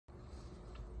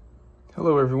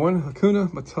Hello everyone,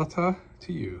 Hakuna Matata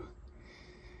to you.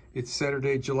 It's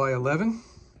Saturday, July 11,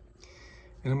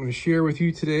 and I'm going to share with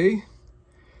you today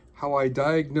how I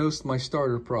diagnosed my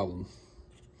starter problem.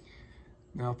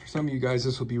 Now for some of you guys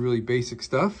this will be really basic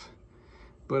stuff,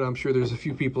 but I'm sure there's a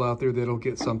few people out there that'll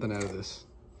get something out of this.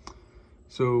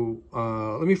 So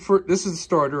this is the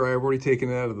starter. I've already taken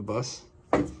it out of the bus.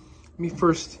 Let me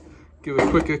first give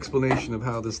a quick explanation of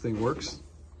how this thing works.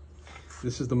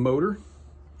 This is the motor.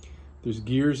 There's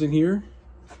gears in here,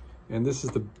 and this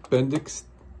is the Bendix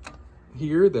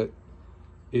here that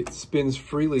it spins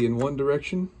freely in one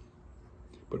direction,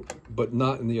 but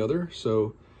not in the other.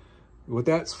 So what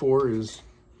that's for is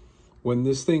when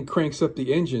this thing cranks up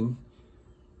the engine,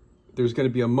 there's going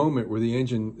to be a moment where the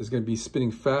engine is going to be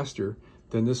spinning faster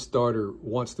than this starter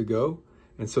wants to go.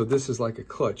 And so this is like a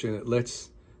clutch, and it lets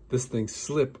this thing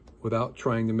slip without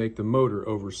trying to make the motor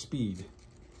overspeed.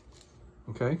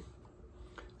 Okay?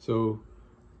 So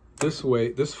this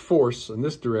way, this force in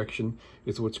this direction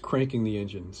is what's cranking the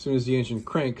engine. As soon as the engine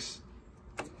cranks,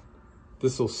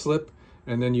 this will slip,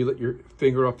 and then you let your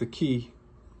finger off the key.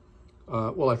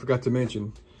 Well, I forgot to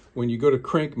mention, when you go to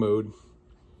crank mode,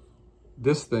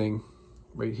 this thing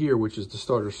right here, which is the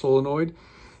starter solenoid,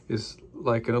 is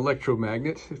like an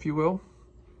electromagnet, if you will.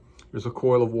 There's a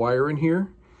coil of wire in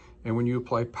here, and when you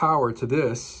apply power to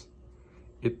this,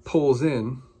 it pulls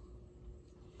in.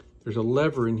 There's a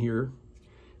lever in here,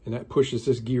 and that pushes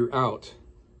this gear out.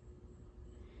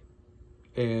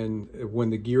 And when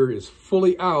the gear is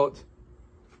fully out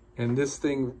and this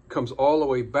thing comes all the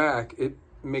way back, it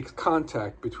makes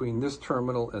contact between this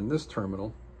terminal and this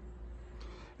terminal.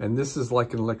 And this is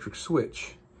like an electric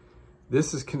switch.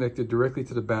 This is connected directly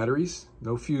to the batteries,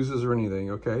 no fuses or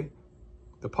anything, okay?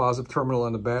 The positive terminal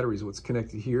on the battery is what's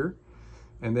connected here.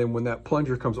 And then when that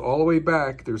plunger comes all the way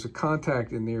back, there's a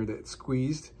contact in there that's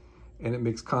squeezed, and it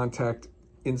makes contact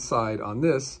inside on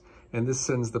this, and this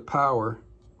sends the power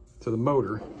to the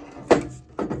motor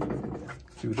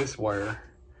through this wire,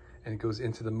 and it goes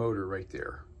into the motor right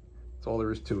there. That's all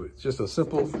there is to it. It's just a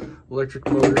simple electric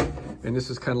motor, and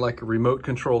this is kind of like a remote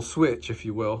control switch, if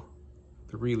you will,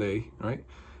 the relay, right?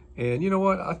 And you know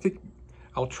what? I think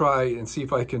I'll try and see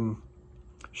if I can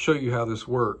show you how this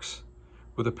works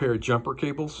with a pair of jumper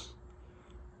cables.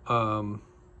 I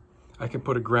can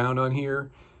put a ground on here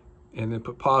and then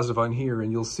put positive on here,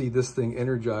 and you'll see this thing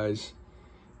energize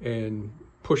and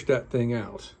push that thing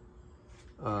out.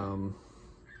 I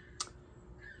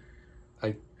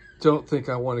don't think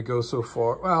I want to go so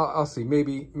far. Well, I'll see.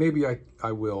 Maybe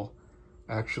I will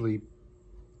actually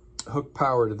hook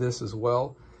power to this as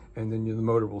well, and then the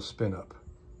motor will spin up.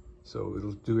 So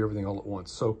it'll do everything all at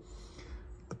once. So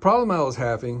the problem I was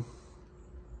having,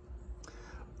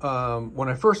 when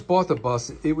I first bought the bus,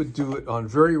 it would do it on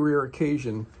very rare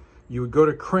occasion. You would go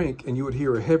to crank and you would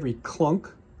hear a heavy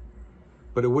clunk,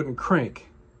 but it wouldn't crank.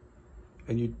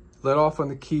 And you'd let off on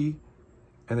the key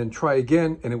and then try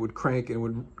again, and it would crank, and it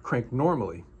would crank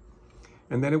normally.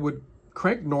 And then it would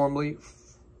crank normally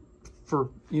for,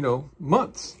 you know,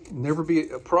 months, never be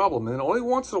a problem. And then only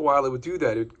once in a while it would do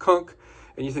that. It would clunk,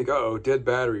 and you think, uh-oh, dead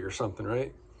battery or something,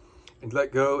 right? And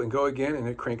let go and go again, and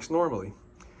it cranks normally.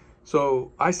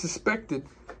 So I suspected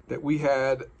that we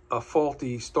had a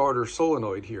faulty starter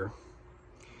solenoid here,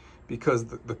 because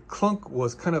the clunk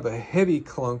was kind of a heavy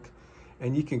clunk,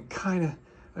 and you can kind of,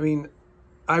 I mean,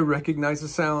 I recognize the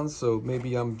sounds, so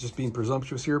maybe I'm just being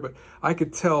presumptuous here, but I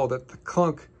could tell that the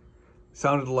clunk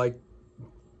sounded like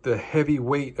the heavy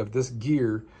weight of this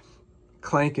gear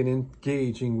clanking and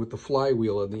engaging with the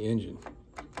flywheel of the engine,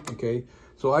 okay?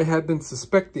 So I had been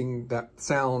suspecting that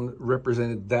sound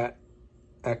represented that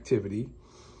activity,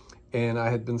 and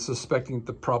I had been suspecting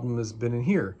the problem has been in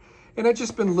here, and I've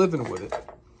just been living with it.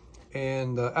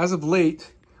 And as of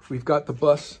late, we've got the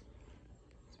bus.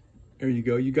 There you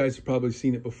go. You guys have probably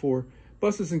seen it before.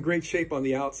 Bus is in great shape on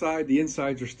the outside. The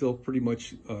insides are still pretty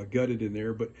much gutted in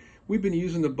there, but we've been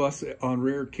using the bus on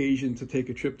rare occasion to take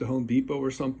a trip to Home Depot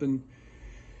or something.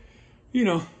 You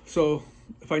know, so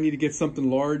if I need to get something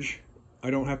large, I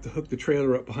don't have to hook the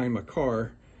trailer up behind my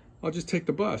car. I'll just take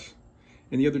the bus.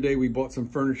 And the other day we bought some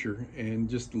furniture and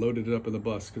just loaded it up in the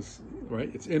bus because,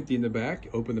 right, it's empty in the back.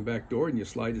 You open the back door and you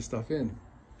slide the stuff in.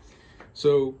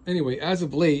 So anyway, as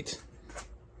of late,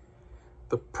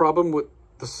 the problem with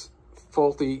this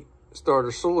faulty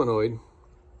starter solenoid,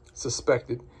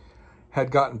 suspected, had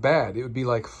gotten bad. It would be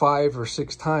like 5 or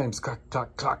 6 times, clock,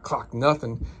 clock, clock, clock,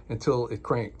 nothing until it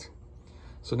cranked.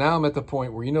 So now I'm at the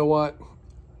point where, you know what?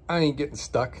 I ain't getting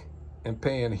stuck and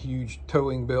paying a huge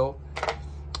towing bill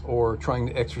or trying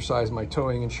to exercise my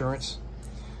towing insurance.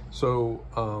 So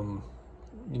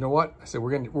you know what? I said,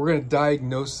 we're gonna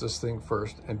diagnose this thing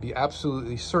first and be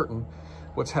absolutely certain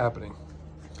what's happening.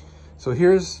 So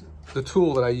here's the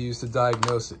tool that I use to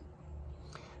diagnose it.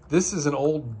 This is an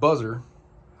old buzzer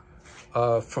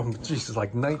from, Jesus,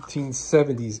 like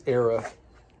 1970s era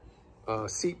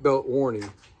seatbelt warning.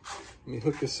 Let me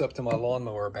hook this up to my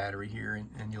lawnmower battery here,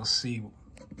 and you'll see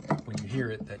when you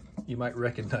hear it that you might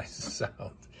recognize the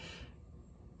sound.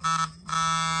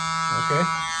 Okay.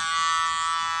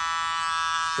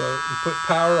 So you put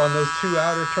power on those two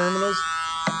outer terminals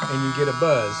and you get a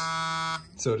buzz,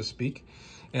 so to speak.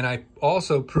 And I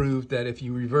also proved that if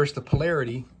you reverse the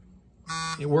polarity,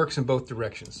 it works in both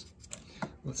directions.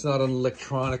 It's not an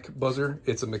electronic buzzer,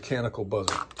 it's a mechanical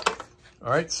buzzer. All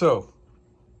right, so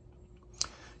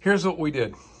here's what we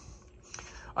did.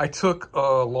 I took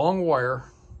a long wire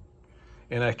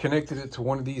and I connected it to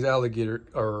one of these alligator,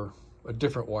 or a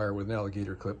different wire with an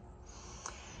alligator clip.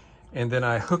 And then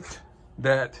I hooked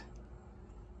that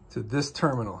to this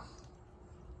terminal,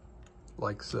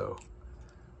 like so.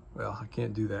 Well, I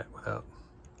can't do that without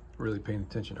really paying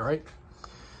attention, all right?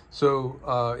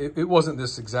 So it wasn't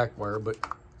this exact wire, but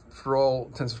for all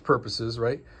intents and purposes,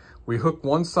 right? We hook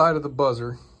one side of the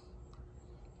buzzer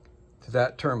to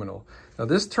that terminal. Now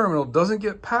this terminal doesn't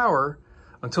get power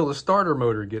until the starter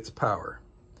motor gets power.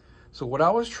 So what I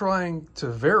was trying to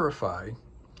verify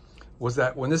was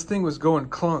that when this thing was going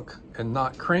clunk and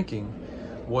not cranking,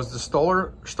 was the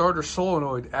starter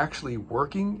solenoid actually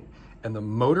working and the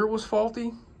motor was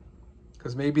faulty?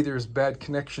 Because maybe there's bad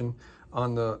connection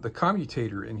on the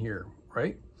commutator in here,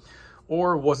 right?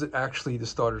 Or was it actually the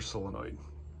starter solenoid?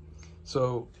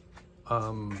 So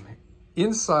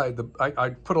inside the, I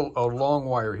put a long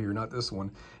wire here, not this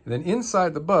one. And then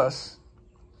inside the bus,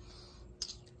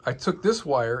 I took this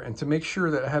wire, and to make sure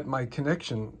that I had my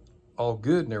connection all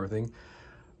good and everything,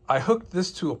 I hooked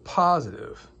this to a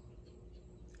positive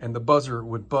and the buzzer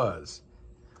would buzz.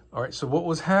 All right, so what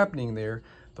was happening there,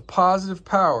 the positive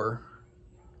power,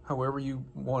 however you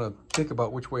want to think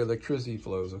about which way electricity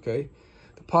flows, okay?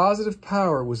 The positive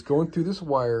power was going through this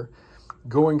wire,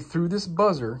 going through this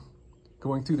buzzer,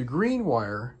 going through the green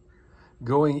wire,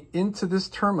 going into this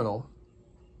terminal,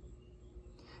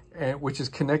 and which is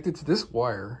connected to this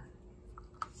wire.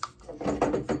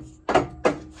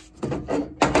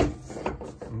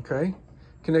 Okay,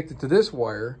 connected to this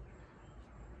wire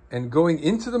and going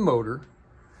into the motor.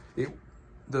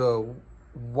 The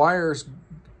wires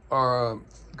the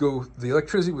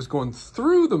electricity was going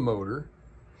through the motor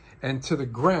and to the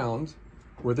ground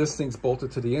where this thing's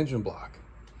bolted to the engine block,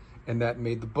 and that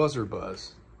made the buzzer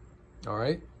buzz. All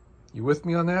right, you with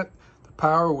me on that? The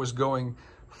power was going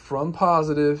from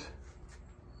positive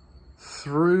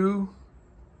through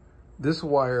this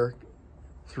wire,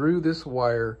 through this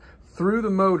wire, through the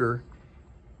motor,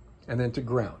 and then to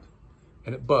ground,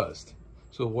 and it buzzed.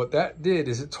 So what that did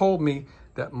is it told me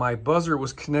that my buzzer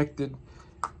was connected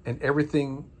and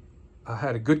everything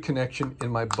had a good connection in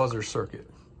my buzzer circuit.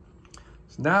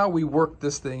 So now we work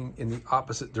this thing in the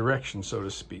opposite direction, so to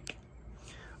speak.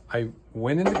 I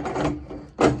went in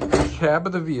the cab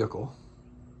of the vehicle.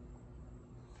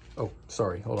 Oh,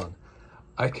 sorry, hold on.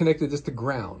 I connected this to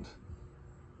ground.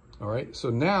 All right, so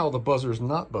now the buzzer is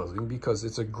not buzzing because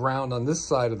it's a ground on this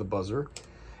side of the buzzer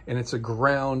and it's a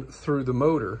ground through the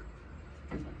motor.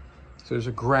 So there's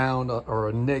a ground or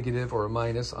a negative or a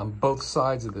minus on both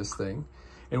sides of this thing.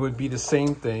 It would be the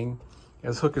same thing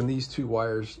as hooking these two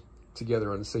wires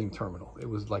together on the same terminal. It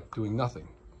was like doing nothing,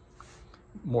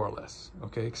 more or less,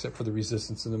 okay, except for the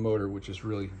resistance in the motor, which is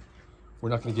really, we're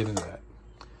not going to get into that.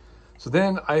 So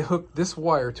then I hooked this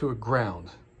wire to a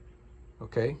ground,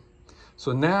 okay?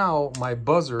 So now my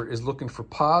buzzer is looking for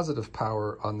positive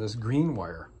power on this green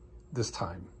wire this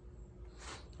time,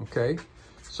 okay?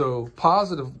 So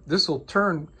positive, this will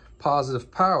turn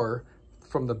positive power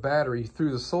from the battery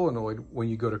through the solenoid when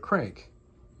you go to crank.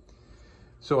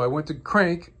 So I went to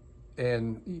crank,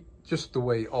 and just the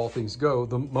way all things go,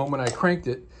 the moment I cranked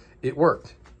it, it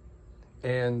worked.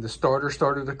 And the starter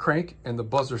started to crank and the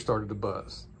buzzer started to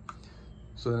buzz.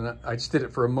 So then I just did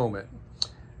it for a moment.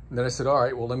 And then I said, all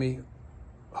right, well, let me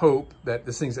hope that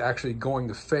this thing's actually going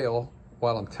to fail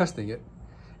while I'm testing it.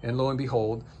 And lo and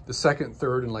behold, the second,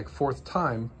 third, and like fourth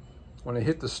time, when I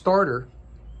hit the starter,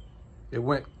 it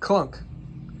went clunk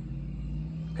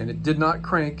and it did not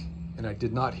crank and I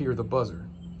did not hear the buzzer.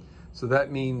 So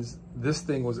that means this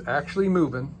thing was actually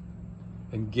moving,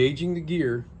 engaging the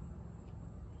gear,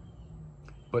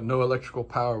 but no electrical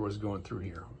power was going through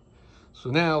here. So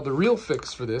now the real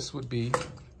fix for this would be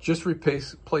just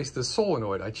replace this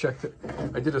solenoid. I checked it.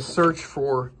 I did a search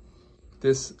for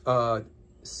this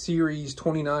Series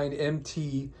 29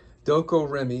 MT Delco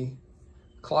Remy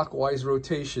clockwise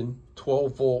rotation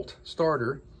 12-volt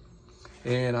starter,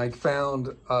 and I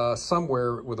found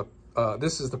somewhere with a,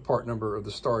 this is the part number of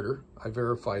the starter. I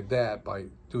verified that by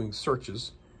doing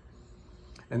searches.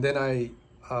 And then I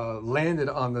landed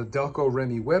on the Delco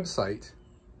Remy website,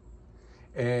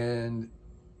 and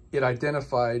it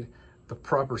identified the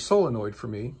proper solenoid for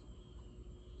me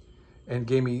and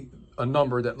gave me a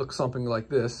number that looked something like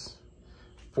this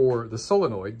for the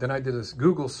solenoid. Then I did a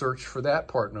Google search for that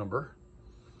part number,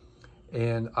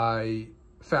 and I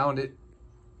found it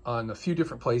on a few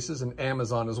different places, and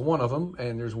Amazon is one of them,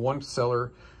 and there's one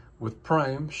seller with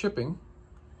Prime shipping.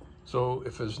 So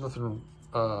if there's nothing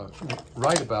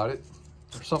right about it,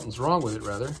 or something's wrong with it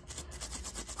rather,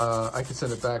 I can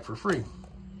send it back for free.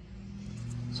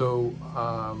 So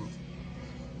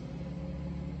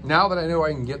now that I know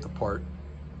I can get the part,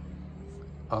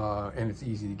 and it's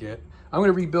easy to get, I'm going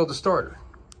to rebuild the starter.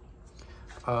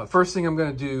 First thing I'm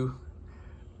going to do,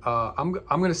 I'm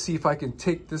going to see if I can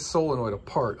take this solenoid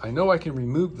apart. I know I can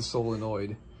remove the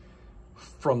solenoid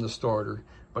from the starter,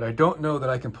 but I don't know that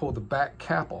I can pull the back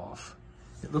cap off.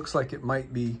 It looks like it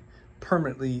might be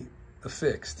permanently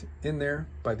affixed in there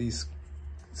by these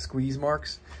squeeze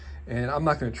marks, and I'm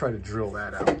not going to try to drill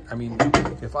that out. I mean,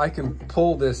 if I can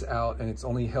pull this out and it's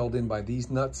only held in by these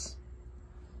nuts,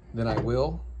 then I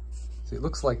will. See, it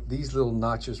looks like these little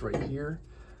notches right here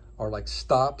are like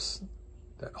stops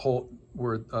that hold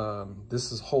where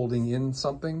this is holding in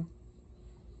something,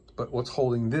 but what's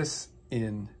holding this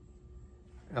in,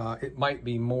 it might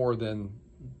be more than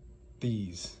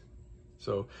these.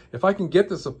 So if I can get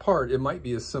this apart, it might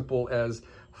be as simple as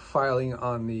filing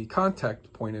on the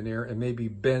contact point in there and maybe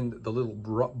bend the little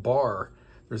bar.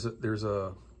 There's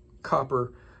a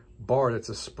copper bar that's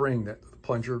a spring that the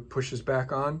plunger pushes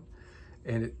back on,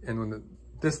 and when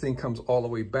this thing comes all the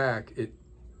way back,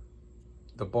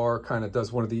 the bar kind of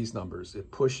does one of these numbers.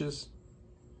 It pushes,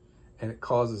 and it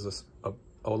causes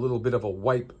a little bit of a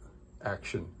wipe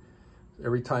action.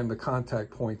 Every time the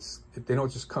contact points, they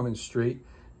don't just come in straight.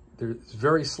 It's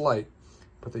very slight,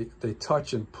 but they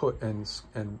touch and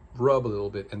and rub a little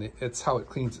bit, and it's how it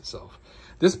cleans itself.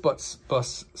 This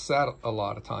bus sat a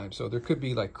lot of times, so there could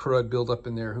be like crud buildup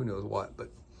in there, who knows what. But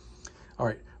all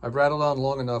right, I've rattled on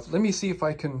long enough. Let me see if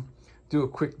I can do a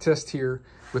quick test here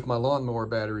with my lawnmower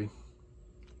battery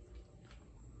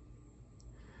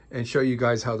and show you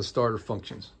guys how the starter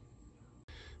functions.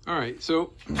 All right,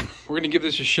 so we're gonna give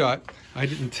this a shot. I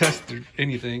didn't test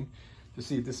anything to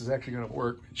see if this is actually gonna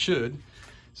work. It should.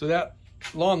 So that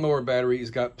lawnmower battery has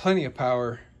got plenty of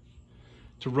power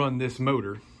to run this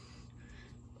motor,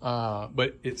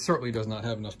 but it certainly does not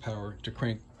have enough power to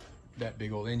crank that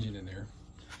big old engine in there.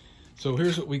 So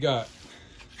here's what we got.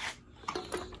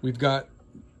 We've got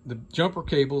the jumper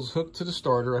cables hooked to the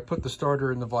starter. I put the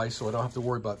starter in the vise so I don't have to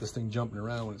worry about this thing jumping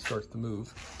around when it starts to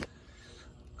move.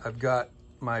 I've got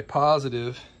my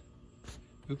positive,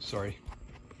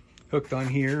 hooked on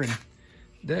here, and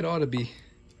that ought to be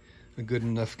a good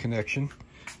enough connection.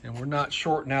 And we're not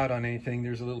shorting out on anything.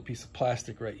 There's a little piece of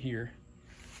plastic right here.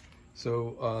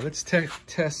 So let's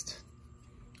test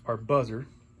our buzzer.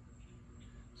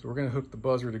 So we're going to hook the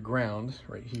buzzer to ground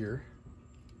right here.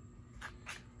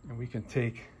 And we can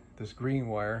take this green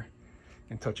wire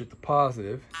and touch it to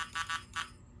positive.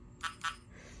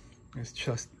 It's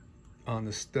just on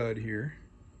the stud here.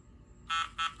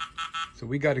 So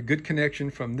we got a good connection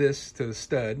from this to the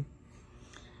stud,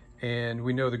 and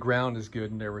we know the ground is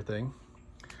good and everything.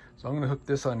 So I'm going to hook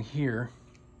this on here.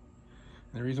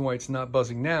 And the reason why it's not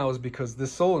buzzing now is because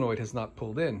this solenoid has not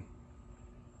pulled in.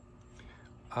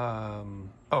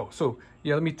 So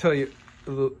yeah, let me tell you,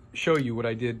 show you what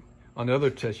I did on the other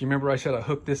test. You remember I said I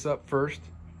hooked this up first,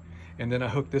 and then I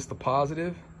hooked this to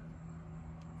positive?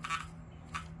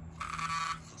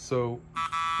 So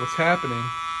what's happening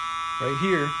right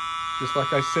here, just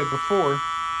like I said before,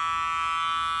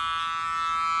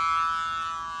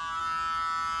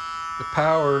 the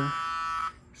power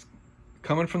is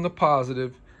coming from the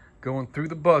positive, going through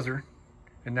the buzzer,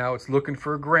 and now it's looking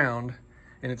for a ground,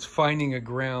 and it's finding a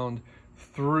ground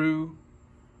through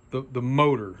the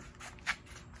motor.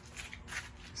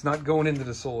 It's not going into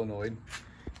the solenoid.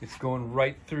 It's going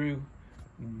right through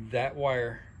that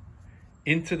wire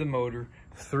into the motor,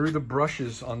 through the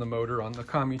brushes on the motor, on the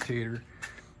commutator,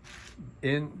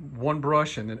 in one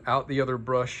brush and then out the other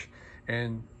brush,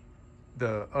 and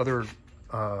the other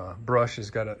brush has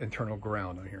got an internal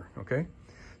ground on here, okay?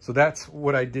 So that's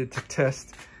what I did to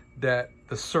test that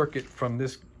the circuit from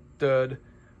this stud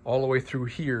all the way through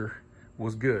here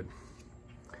was good.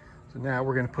 So now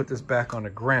we're gonna put this back on the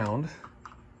ground.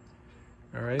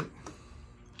 All right,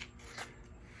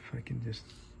 if I can just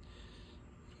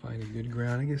Find a good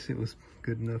ground. I guess it was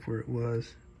good enough where it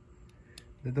was.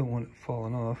 I don't want it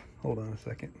falling off. Hold on a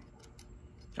second.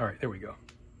 All right, there we go.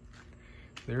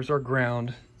 There's our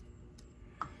ground.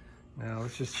 Now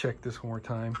let's just check this one more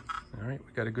time. All right,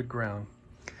 we got a good ground.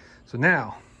 So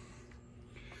now,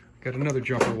 got another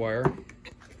jumper wire.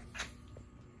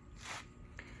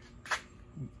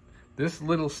 This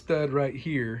little stud right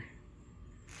here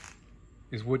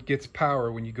is what gets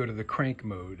power when you go to the crank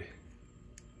mode.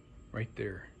 Right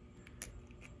there.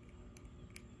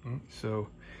 So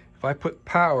if I put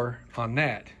power on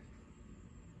that,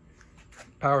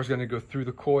 power is going to go through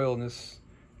the coil in this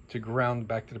to ground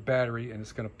back to the battery, and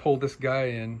it's going to pull this guy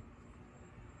in,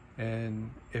 and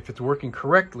if it's working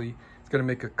correctly, it's going to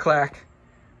make a clack,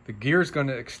 the gear is going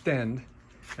to extend,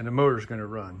 and the motor is going to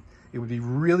run. It would be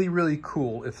really, really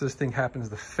cool if this thing happens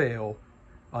to fail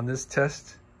on this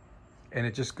test and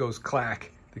it just goes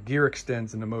clack, the gear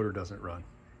extends and the motor doesn't run.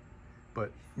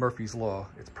 But Murphy's Law,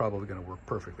 it's probably going to work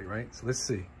perfectly, right? So let's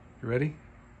see. You ready?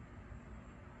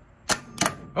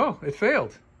 Oh, it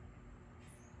failed.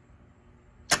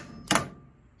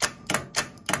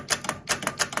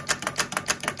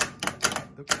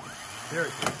 There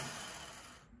it goes.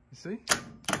 You see?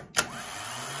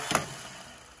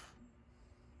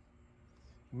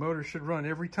 The motor should run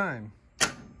every time.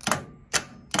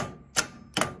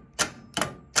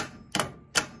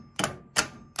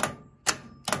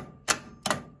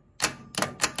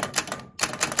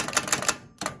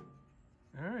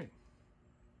 All right.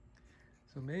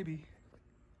 So maybe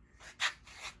I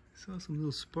saw some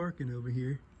little sparking over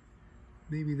here.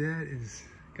 Maybe that is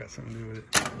got something to do with it.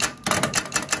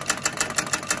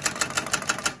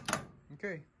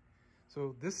 Okay,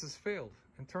 so this has failed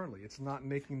internally. It's not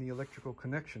making the electrical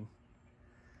connection.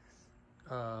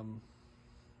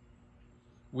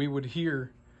 We would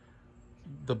hear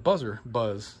the buzzer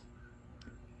buzz,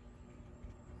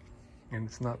 and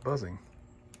it's not buzzing.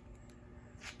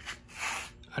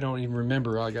 I don't even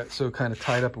remember. I got so kind of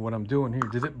tied up in what I'm doing here.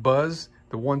 Did it buzz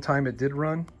the one time it did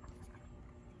run?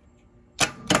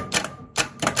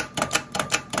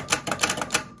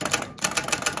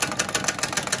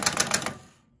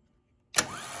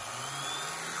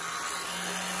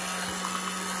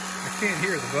 Can't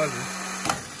hear the buzzer.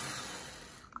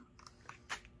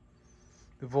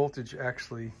 The voltage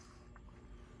actually,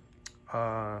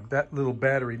 that little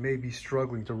battery may be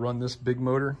struggling to run this big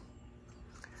motor.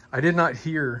 I did not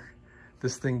hear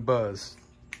this thing buzz.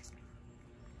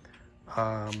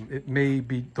 It may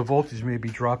be, the voltage may be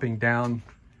dropping down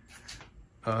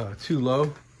too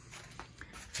low.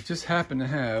 I just happen to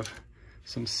have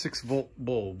some 6-volt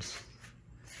bulbs.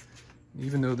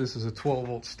 Even though this is a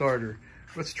 12-volt starter,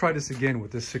 let's try this again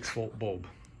with this 6-volt bulb.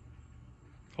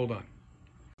 Hold on.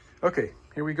 Okay,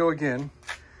 here we go again.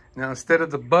 Now instead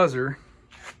of the buzzer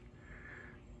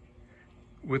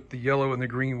with the yellow and the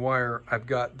green wire, I've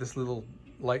got this little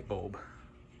light bulb.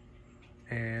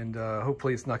 And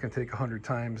hopefully it's not going to take 100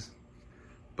 times,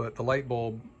 but the light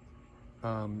bulb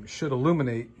should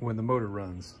illuminate when the motor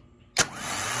runs. There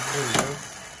we go.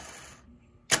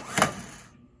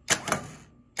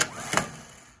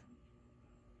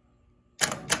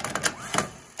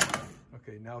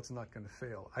 Okay, now it's not going to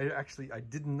fail. I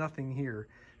did nothing here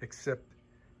except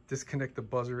disconnect the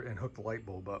buzzer and hook the light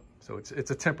bulb up. So it's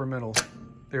a temperamental.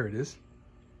 There it is.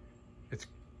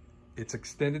 It's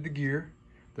extended the gear.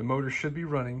 The motor should be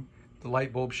running. The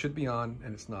light bulb should be on,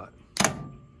 and it's not.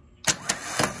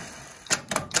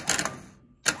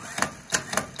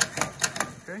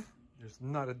 Okay, there's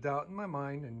not a doubt in my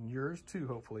mind, and yours too,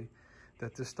 hopefully,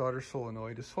 that this starter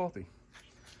solenoid is faulty.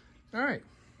 All right.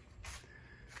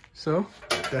 So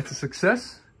that's a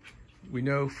success. We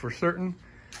know for certain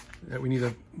that we need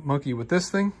a monkey with this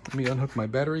thing. Let me unhook my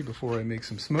battery before I make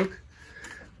some smoke.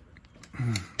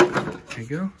 There you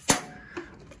go.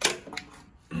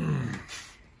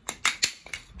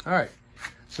 All right,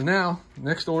 so now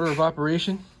next order of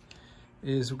operation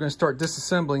is we're going to start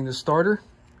disassembling the starter,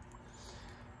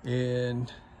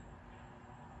 and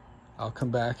I'll come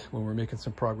back when we're making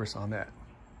some progress on that.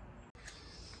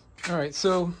 All right,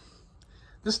 so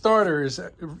this starter is,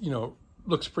 you know,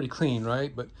 looks pretty clean,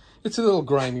 right? But it's a little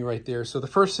grimy right there. So the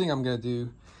first thing I'm going to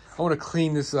do, I want to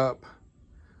clean this up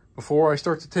before I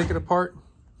start to take it apart.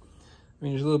 I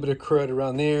mean, there's a little bit of crud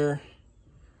around there,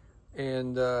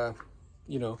 and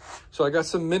you know, so I got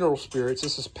some mineral spirits.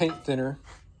 This is paint thinner,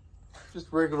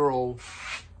 just regular old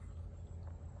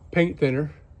paint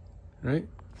thinner, right?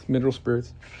 It's mineral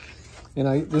spirits.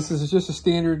 And this is just a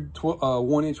standard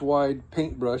 1-inch wide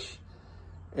paintbrush.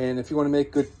 And if you want to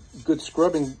make good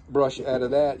scrubbing brush out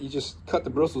of that, you just cut the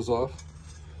bristles off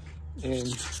and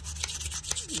you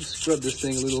scrub this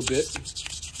thing a little bit.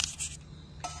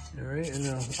 All right, and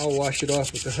I'll wash it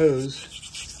off with the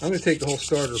hose. I'm going to take the whole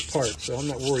starter apart, so I'm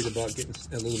not worried about getting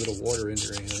a little bit of water in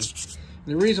there or anything.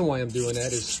 And the reason why I'm doing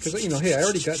that is because, you know, hey, I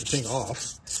already got the thing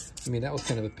off. I mean, that was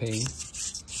kind of a pain.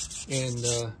 And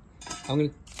I'm going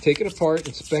to take it apart,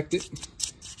 inspect it.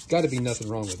 Got to be nothing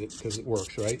wrong with it because it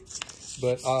works, right?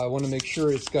 But I want to make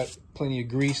sure it's got plenty of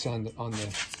grease on all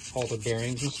the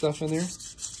bearings and stuff in there.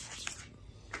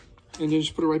 And then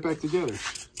just put it right back together.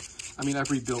 I mean, I've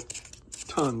rebuilt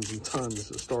tons and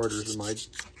tons of starters in my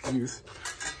youth.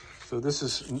 So this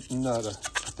is not a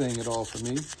thing at all for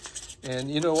me.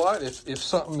 And you know what? If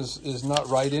something is not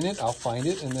right in it, I'll find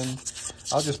it. And then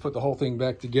I'll just put the whole thing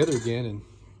back together again and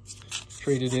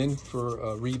trade it in for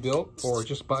a rebuilt or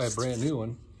just buy a brand new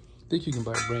one. I think you can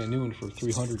buy a brand new one for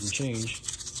 $300 and change.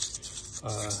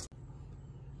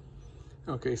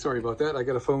 Okay, sorry about that. I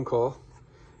got a phone call.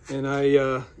 And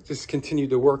I just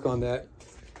continued to work on that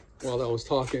while I was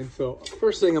talking. So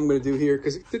first thing I'm going to do here,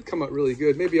 because it did come out really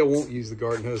good, maybe I won't use the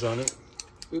garden hose on it.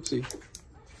 Oopsie.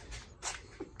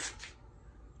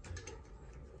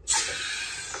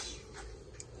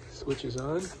 Switch is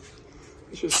on.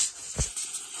 It's just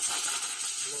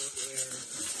blow it there.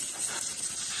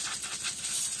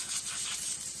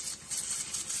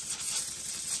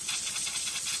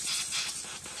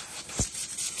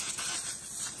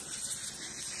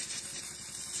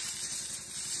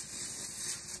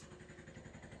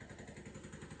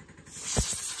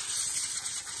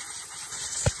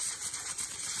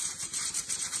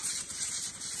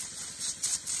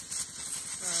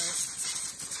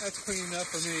 That's clean enough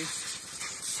for me.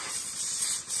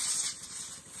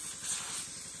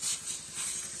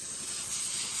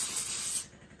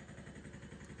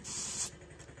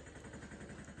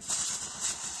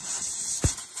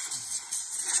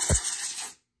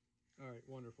 All right,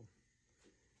 wonderful.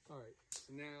 All right,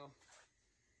 so now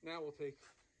we'll take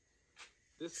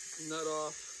this nut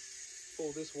off,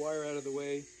 pull this wire out of the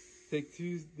way, take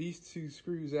these two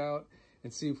screws out,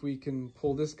 and see if we can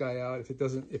pull this guy out. If it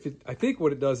doesn't, I think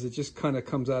what it does, it just kind of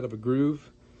comes out of a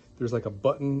groove. There's like a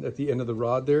button at the end of the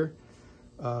rod there.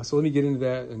 So let me get into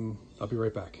that and I'll be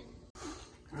right back.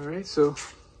 All right, so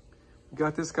we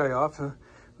got this guy off.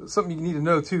 Something you need to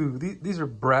know too, these are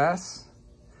brass.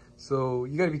 So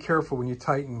you gotta be careful when you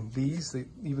tighten these,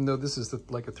 even though this is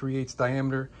like a 3/8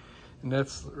 diameter, and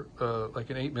that's like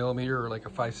an 8mm or like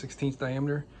a 5/16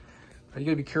 diameter. You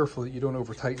gotta be careful that you don't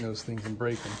over tighten those things and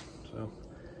break them. So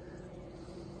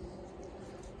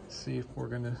let's see if we're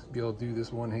gonna be able to do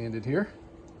this one-handed here.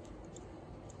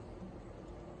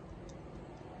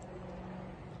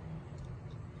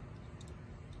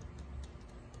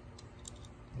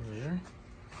 There.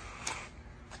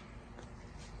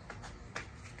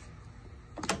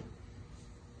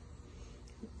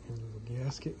 Here's a little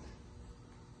gasket.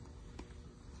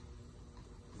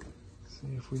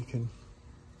 See if we can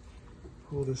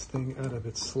pull this thing out of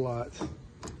its slot.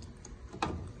 I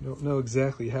don't know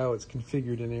exactly how it's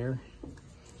configured in there.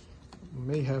 We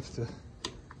may have to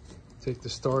take the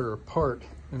starter apart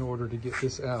in order to get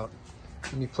this out.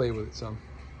 Let me play with it some.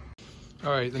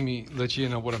 All right, let me let you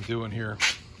know what I'm doing here.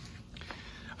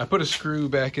 I put a screw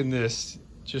back in this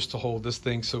just to hold this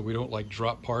thing so we don't like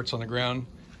drop parts on the ground.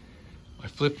 I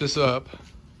flipped this up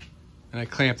and I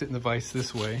clamped it in the vise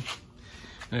this way.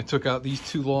 And I took out these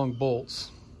two long bolts.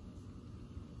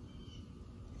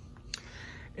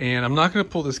 And I'm not going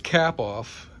to pull this cap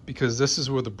off because this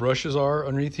is where the brushes are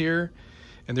underneath here,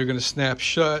 and they're going to snap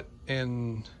shut,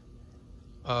 and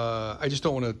I just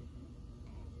don't want to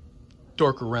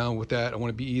dork around with that. I want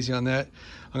to be easy on that.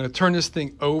 I'm going to turn this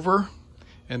thing over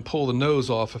and pull the nose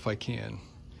off if I can.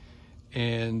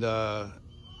 And I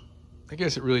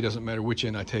guess it really doesn't matter which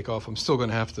end I take off. I'm still going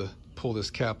to have to pull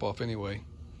this cap off anyway.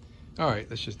 All right,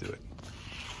 let's just do it.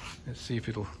 Let's see if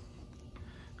it'll...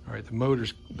 All right, the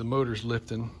motor's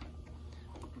lifting.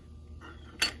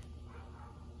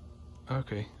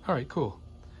 Okay, all right, cool.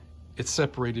 It's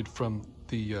separated from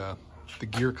the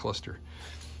gear cluster.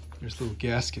 There's a little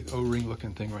gasket O-ring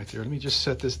looking thing right there. Let me just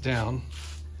set this down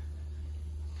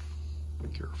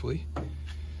carefully. All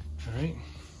right.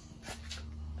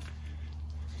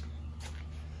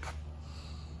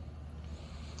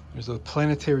 There's a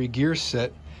planetary gear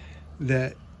set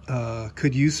that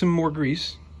could use some more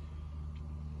grease.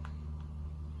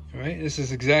 All right, this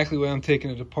is exactly why I'm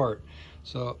taking it apart.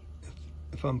 So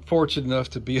if I'm fortunate enough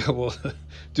to be able to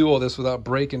do all this without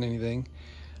breaking anything,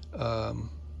 yep.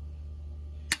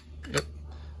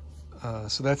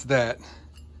 So that's that.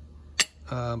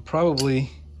 Probably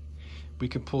we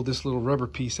can pull this little rubber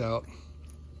piece out,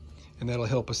 and that'll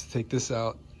help us to take this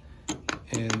out,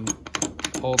 and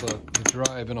all the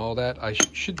drive and all that. I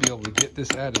should be able to get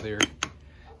this out of there,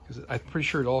 because I'm pretty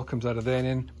sure it all comes out of that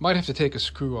end. Might have to take a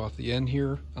screw off the end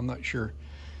here, I'm not sure.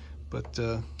 But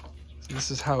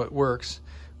this is how it works.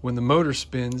 When the motor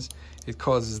spins, it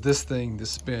causes this thing to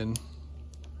spin,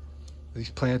 these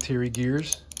planetary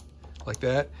gears like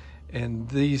that, and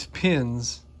these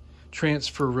pins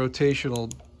transfer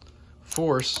rotational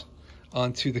force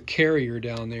onto the carrier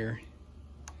down there,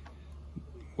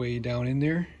 way down in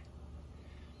there,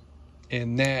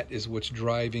 and that is what's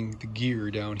driving the gear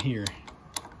down here.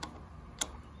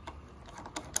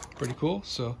 Pretty cool.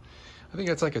 So I think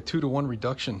that's like a 2-to-1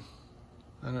 reduction.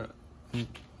 I don't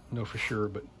know for sure,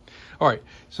 but all right.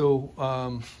 So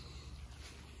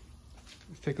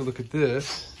let's take a look at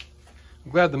this.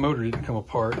 I'm glad the motor didn't come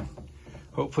apart.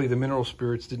 Hopefully the mineral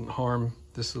spirits didn't harm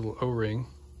this little O-ring.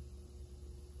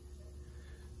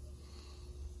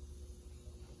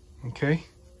 Okay,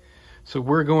 so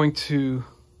we're going to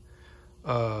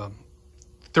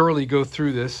thoroughly go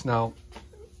through this. Now,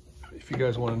 if you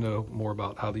guys want to know more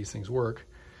about how these things work,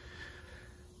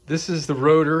 this is the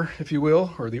rotor, if you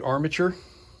will, or the armature.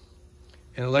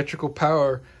 And electrical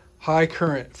power, high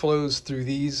current flows through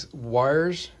these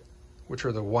wires, which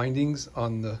are the windings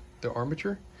on the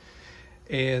armature.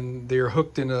 And they're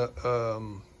hooked in a,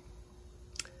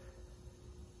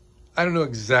 I don't know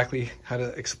exactly how to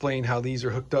explain how these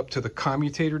are hooked up to the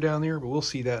commutator down there, but we'll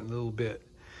see that in a little bit.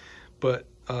 But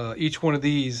each one of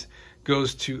these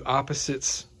goes to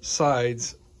opposite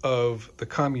sides of the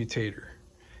commutator.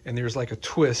 And there's like a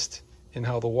twist in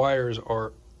how the wires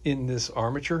are in this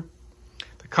armature.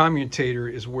 The commutator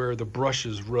is where the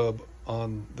brushes rub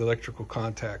on the electrical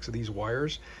contacts of these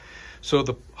wires. So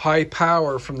the high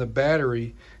power from the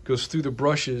battery goes through the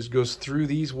brushes, goes through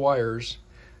these wires,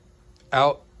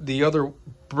 out the other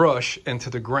brush and to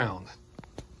the ground,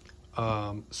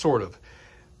 sort of.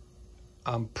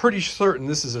 I'm pretty certain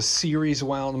this is a series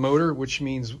wound motor, which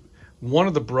means one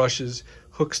of the brushes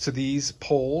hooks to these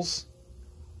poles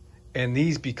and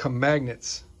these become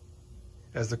magnets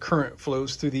as the current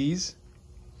flows through these.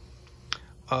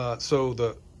 So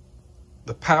the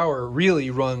power really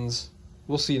runs,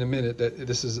 we'll see in a minute that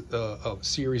this is a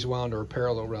series wound or a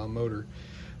parallel wound motor.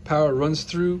 Power runs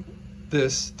through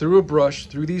this, through a brush,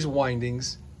 through these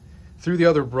windings, through the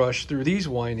other brush, through these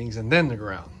windings, and then the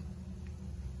ground.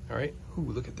 All right.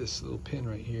 Ooh, look at this little pin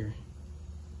right here.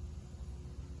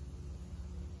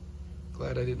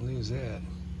 Glad I didn't lose that.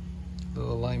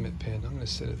 Little alignment pin. I'm going to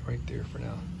set it right there for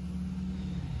now.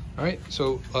 All right.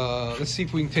 So let's see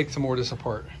if we can take some more of this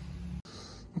apart.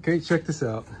 Okay, check this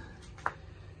out.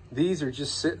 These are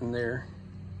just sitting there,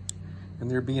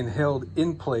 and they're being held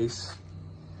in place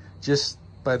just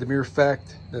by the mere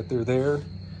fact that they're there.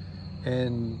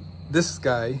 And this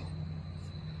guy,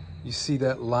 you see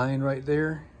that line right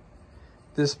there?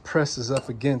 This presses up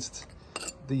against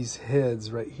these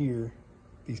heads right here,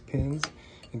 these pins,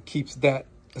 and keeps that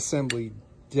assembly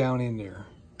down in there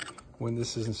when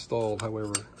this is installed,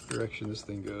 however direction this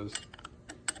thing goes.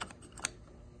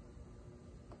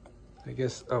 I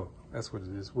guess, oh, that's what it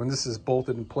is. When this is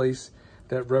bolted in place,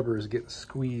 that rubber is getting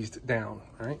squeezed down,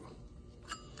 all right?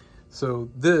 So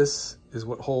this is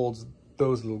what holds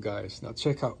those little guys. Now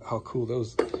check out how cool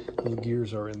those little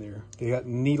gears are in there. They got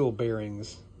needle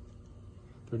bearings.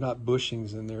 They're not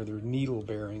bushings in there, they're needle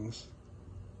bearings.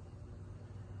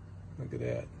 Look at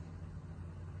that.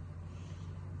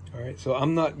 All right, so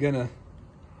I'm not gonna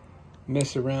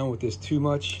mess around with this too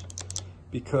much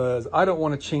because I don't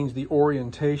want to change the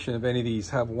orientation of any of these,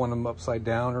 have one of them upside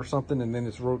down or something and then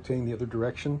it's rotating the other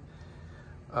direction.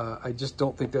 I just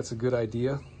don't think that's a good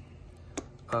idea.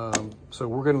 So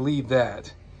we're going to leave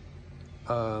that.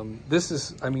 This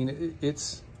is, I mean,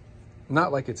 it's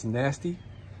not like it's nasty.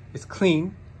 It's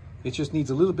clean. It just needs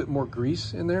a little bit more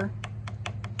grease in there.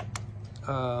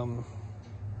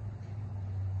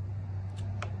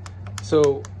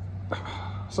 So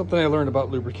something I learned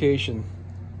about lubrication.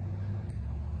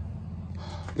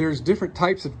 There's different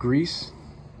types of grease,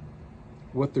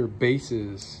 what their base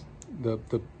is, the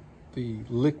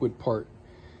liquid part.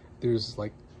 There's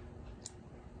like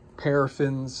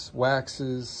paraffins,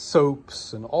 waxes,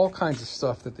 soaps, and all kinds of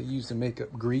stuff that they use to make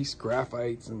up grease,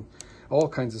 graphites, and all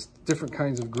kinds of different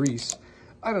kinds of grease.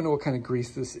 I don't know what kind of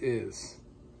grease this is.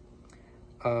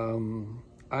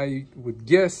 I would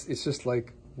guess it's just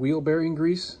like wheel bearing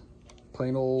grease,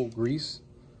 plain old grease.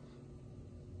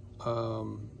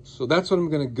 So that's what I'm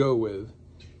going to go with.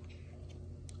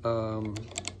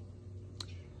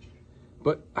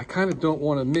 But I kind of don't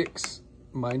want to mix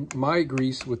my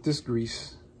grease with this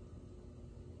grease.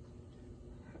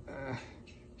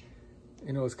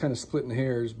 You know, it's kind of splitting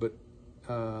hairs, but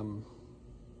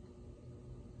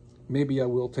maybe I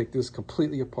will take this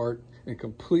completely apart and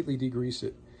completely degrease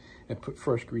it and put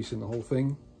fresh grease in the whole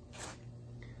thing.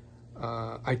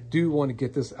 I do want to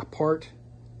get this apart.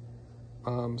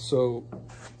 So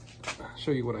I'll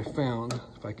show you what I found.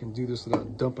 If I can do this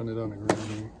without dumping it on the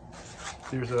ground here.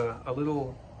 There's a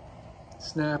little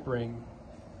snap ring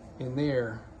in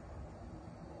there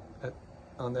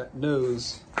on that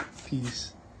nose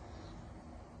piece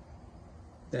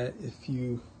that if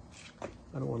you,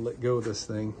 I don't want to let go of this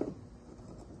thing.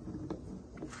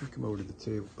 You come over to the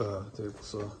table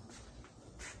saw.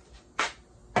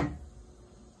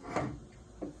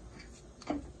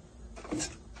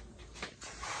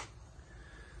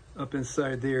 Up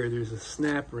inside there's a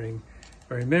snap ring.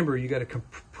 But remember, you got to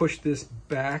push this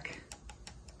back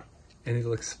and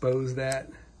it'll expose that.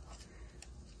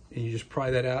 And you just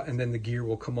pry that out and then the gear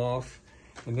will come off.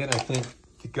 And then I think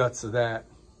the guts of that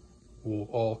will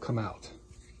all come out.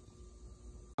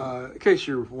 In case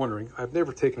you're wondering, I've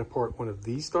never taken apart one of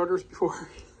these starters before,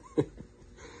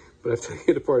 but I've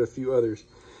taken apart a few others.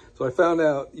 So I found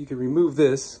out you can remove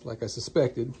this like I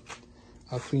suspected.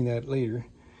 I'll clean that later.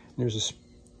 And there's a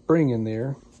spring in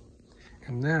there.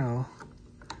 And now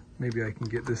maybe I can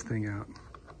get this thing out.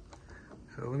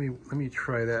 So let me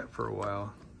try that for a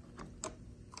while.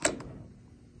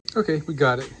 Okay, we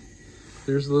got it.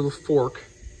 There's a little fork,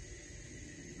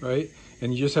 right?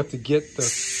 And you just have to get the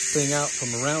thing out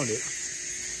from around it.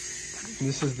 And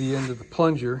this is the end of the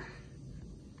plunger.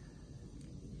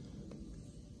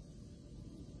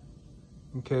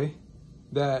 Okay,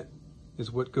 that is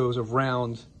what goes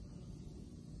around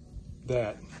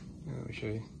that. Let me show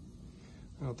you.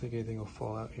 I don't think anything will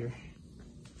fall out here.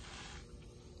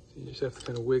 So you just have to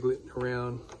kind of wiggle it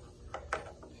around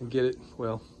and get it.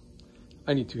 Well,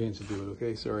 I need 2 hands to do it,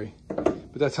 okay? Sorry.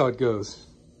 But that's how it goes.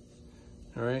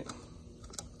 All right.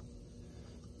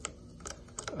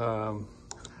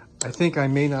 I think I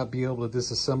may not be able to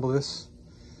disassemble this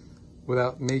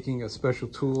without making a special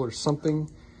tool or something,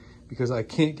 because I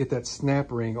can't get that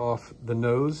snap ring off the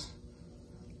nose,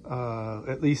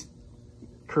 at least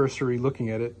cursory looking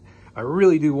at it. I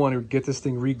really do want to get this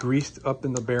thing re-greased up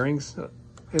in the bearings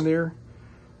in there,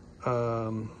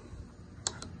 because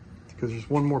there's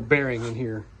one more bearing in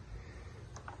here,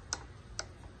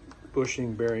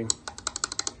 bushing bearing,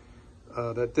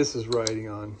 that this is riding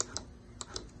on.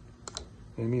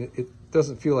 I mean, it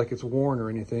doesn't feel like it's worn or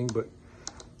anything, but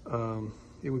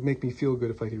it would make me feel good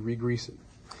if I could re-grease it.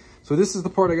 So this is the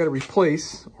part I got to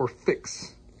replace or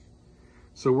fix.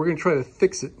 So we're going to try to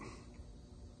fix it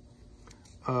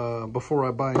before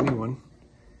I buy a new one.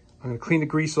 I'm going to clean the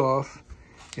grease off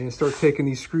and start taking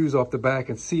these screws off the back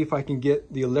and see if I can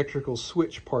get the electrical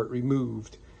switch part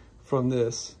removed from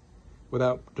this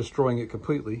without destroying it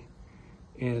completely.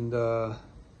 And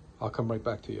I'll come right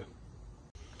back to you.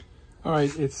 All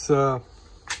right, it's not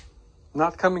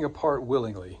coming apart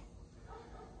willingly.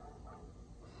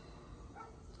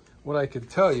 What I could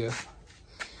tell you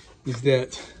is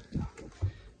that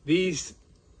these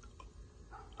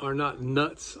are not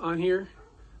nuts on here.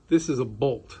 This is a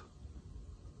bolt.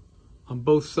 On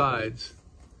both sides,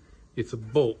 it's a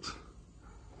bolt.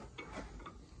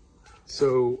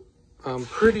 So I'm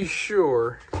pretty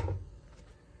sure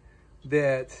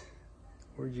that,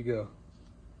 where'd you go?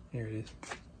 Here it is.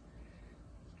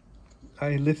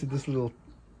 I lifted this little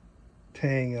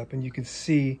tang up and you can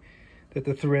see that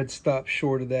the thread stops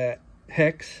short of that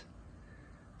hex.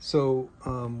 So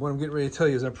what I'm getting ready to tell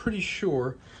you is I'm pretty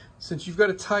sure, since you've got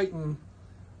to tighten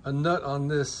a nut on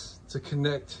this to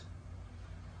connect,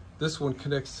 this one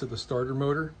connects to the starter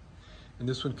motor and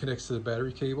this one connects to the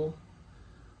battery cable.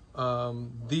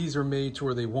 These are made to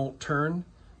where they won't turn.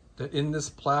 That in this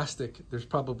plastic, there's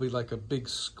probably like a big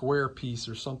square piece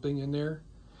or something in there.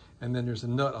 And then there's a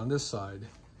nut on this side.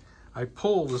 I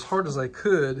pulled as hard as I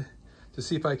could to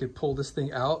see if I could pull this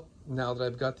thing out now that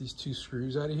I've got these 2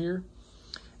 screws out of here.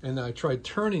 And I tried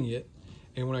turning it,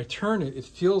 and when I turn it, it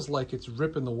feels like it's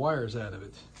ripping the wires out of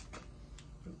it.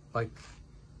 Like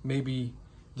maybe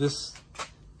this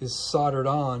is soldered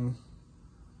on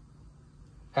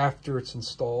after it's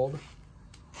installed.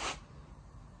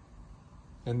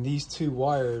 And these 2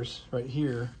 wires right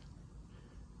here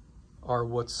are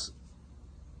what's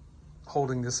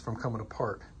holding this from coming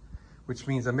apart, which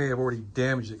means I may have already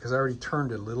damaged it because I already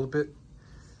turned it a little bit.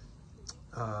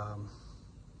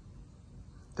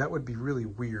 That would be really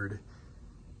weird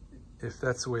if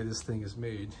that's the way this thing is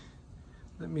made.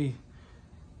 Let me,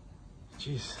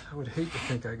 geez, I would hate to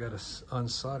think I got to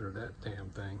unsolder that damn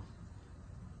thing.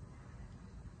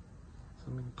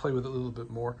 So let me play with it a little bit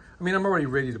more. I mean, I'm already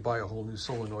ready to buy a whole new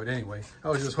solenoid anyway. I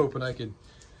was just hoping I could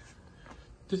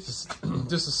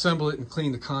disassemble it and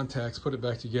clean the contacts, put it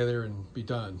back together and be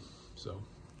done. So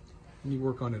let me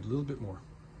work on it a little bit more.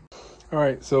 All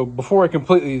right, so before I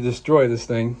completely destroy this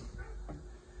thing,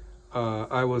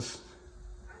 I was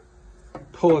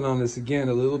pulling on this again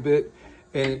a little bit,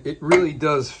 and it really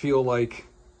does feel like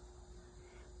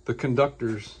the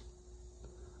conductors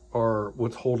are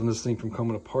what's holding this thing from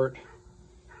coming apart.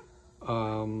 So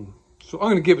I'm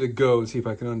going to give it a go and see if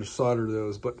I can undersolder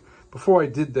those. But before I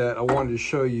did that, I wanted to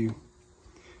show you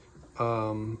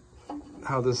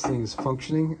how this thing is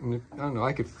functioning. And I don't know,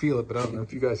 I could feel it, but I don't know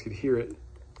if you guys could hear it.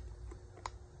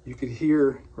 You could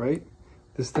hear, right?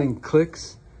 This thing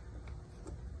clicks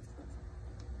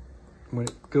when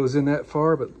it goes in that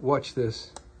far, but watch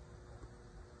this.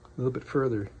 A little bit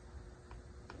further.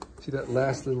 See that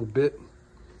last little bit?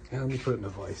 Yeah, let me put it in a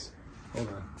vise. Hold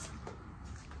on.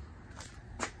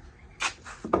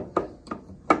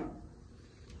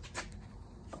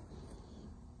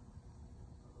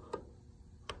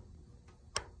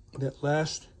 That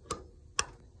last,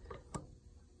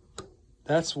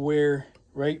 that's where,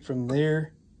 right from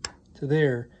there to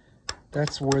there,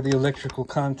 that's where the electrical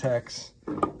contacts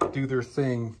do their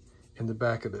thing in the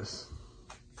back of this.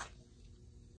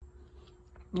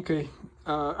 Okay,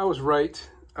 I was right.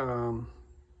 You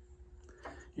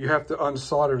have to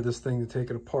unsolder this thing to take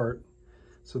it apart.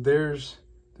 So there's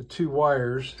the two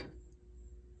wires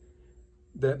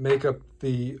that make up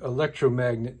the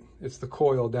electromagnet. It's the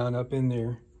coil down up in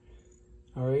there.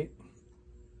 All right.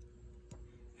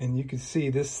 And you can see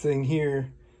this thing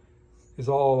here is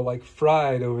all like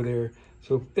fried over there.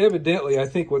 So evidently, I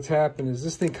think what's happened is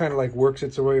this thing kind of like works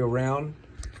its way around.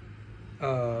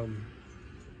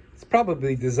 It's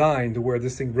probably designed to where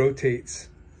this thing rotates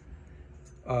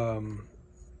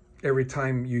every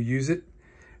time you use it.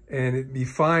 And it'd be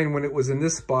fine when it was in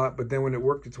this spot, but then when it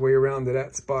worked its way around to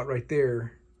that spot right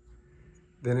there,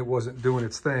 then it wasn't doing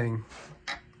its thing,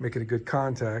 making a good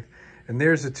contact. And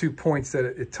there's the 2 points that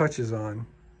it touches on.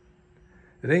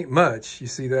 It ain't much. You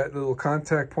see that little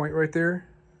contact point right there?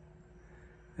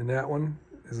 And that one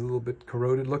is a little bit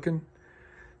corroded looking.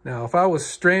 Now, if I was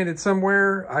stranded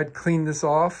somewhere, I'd clean this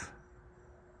off.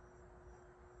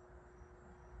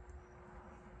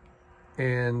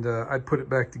 And I'd put it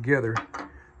back together.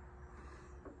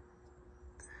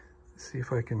 Let's see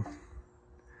if I can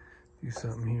do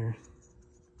something here.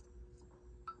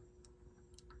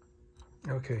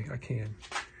 Okay, I can.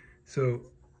 So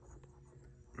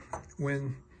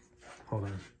hold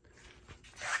on.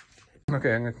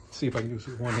 Okay, I'm gonna see if I can do this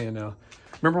with one hand now.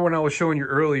 Remember when I was showing you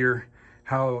earlier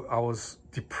how I was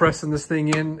depressing this thing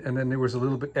in and then there was a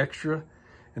little bit extra,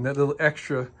 and that little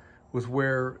extra was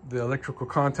where the electrical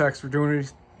contacts were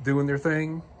doing their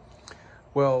thing?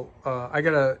 Well, I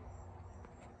gotta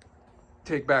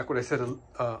take back what I said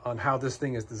on how this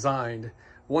thing is designed.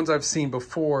 Ones I've seen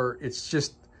before, it's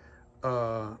just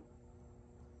a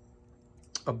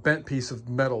bent piece of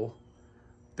metal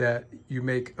that you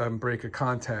make break a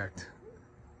contact.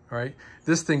 All right,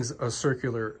 this thing's a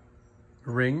circular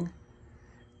ring,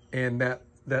 and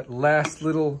that last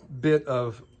little bit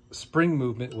of spring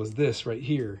movement was this right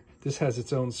here. This has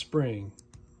its own spring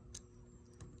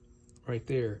right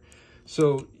there.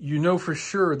 So you know for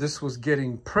sure this was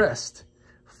getting pressed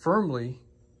firmly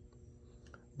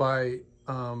by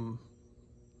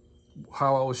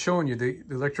how I was showing you. The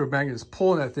electromagnet is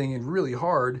pulling that thing in really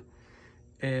hard,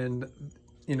 and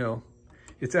you know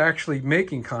it's actually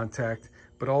making contact,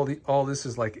 but all this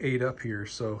is like ate up here.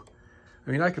 So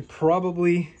I mean, I could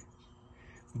probably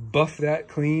buff that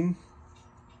clean.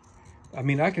 I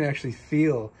mean, I can actually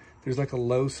feel there's like a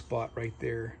low spot right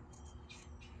there.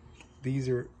 These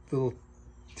are little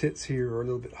tits here are a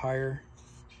little bit higher.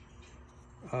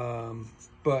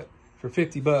 But for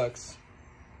 50 bucks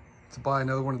to buy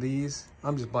another one of these,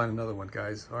 I'm just buying another one,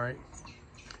 guys. All right.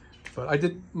 But I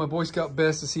did my Boy Scout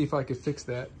best to see if I could fix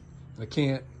that. I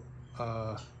can't,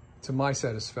 to my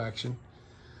satisfaction.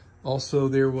 Also,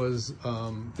 there's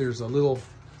a little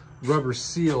rubber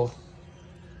seal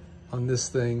on this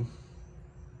thing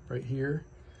right here.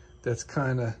 That's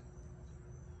kind of,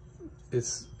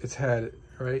 it's had it,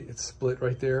 right? It's split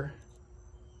right there.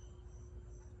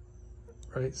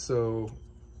 Right, so,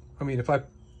 I mean, if I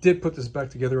did put this back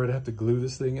together, I'd have to glue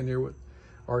this thing in there with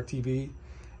RTV,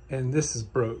 and this is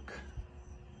broke.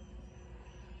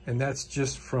 And that's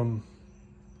just from,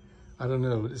 I don't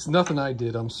know, it's nothing I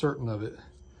did, I'm certain of it.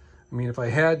 I mean, if I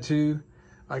had to,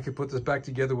 I could put this back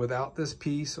together without this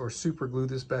piece or super glue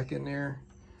this back in there.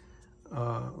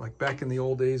 Like back in the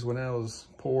old days when I was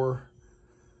poor,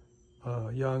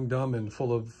 young, dumb, and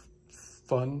full of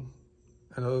fun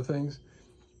and other things,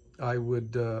 I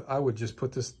would just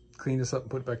clean this up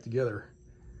and put it back together.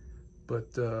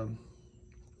 But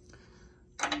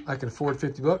I can afford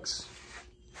 50 bucks,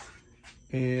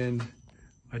 and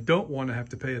I don't want to have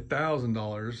to pay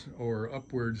 $1,000 or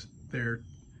upwards there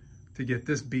to get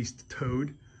this beast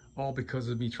towed, all because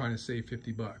of me trying to save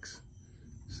 50 bucks.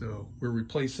 So we're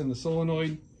replacing the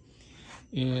solenoid,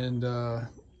 and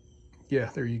yeah,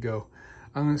 there you go.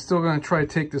 I'm still going to try to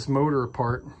take this motor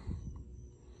apart,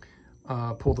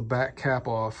 pull the back cap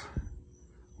off,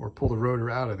 or pull the rotor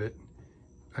out of it,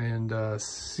 and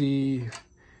see.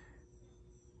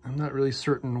 I'm not really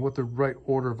certain what the right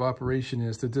order of operation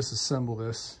is to disassemble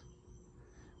this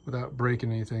without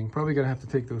breaking anything. Probably gonna have to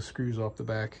take those screws off the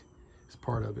back as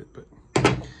part of it, but I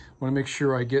want to make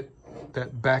sure I get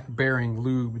that back bearing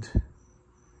lubed.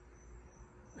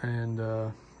 And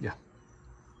yeah,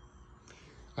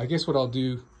 I guess what I'll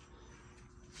do,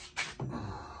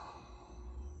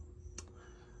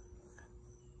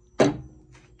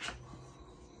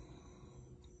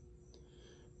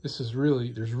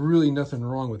 there's really nothing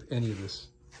wrong with any of this.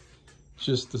 It's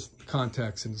just the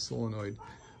contacts in the solenoid.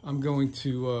 I'm going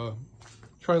to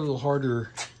try a little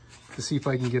harder to see if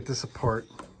I can get this apart.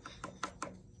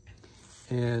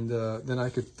 And then I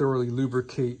could thoroughly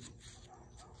lubricate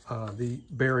the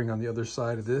bearing on the other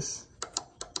side of this.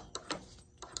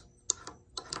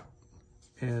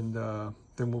 And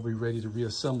then we'll be ready to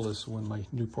reassemble this when my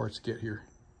new parts get here.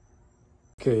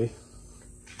 Okay.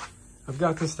 I've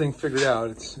got this thing figured out.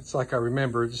 It's like I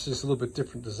remember. It's just a little bit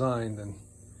different design than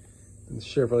the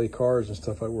Chevrolet cars and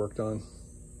stuff I worked on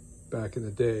back in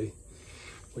the day.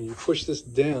 When you push this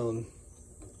down,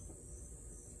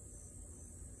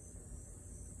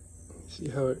 see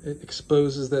how it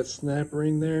exposes that snap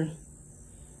ring there?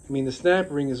 I mean, the snap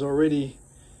ring is already,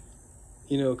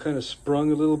 you know, kind of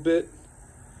sprung a little bit.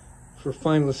 For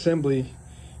final assembly,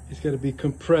 it's got to be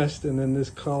compressed, and then this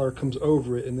collar comes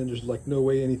over it, and then there's like no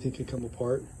way anything can come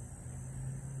apart.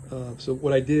 So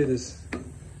what I did is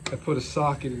I put a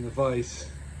socket in the vise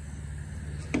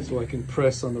so I can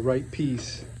press on the right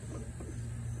piece.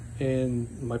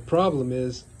 And my problem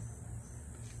is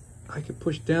I can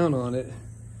push down on it,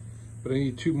 but I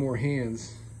need 2 more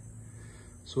hands.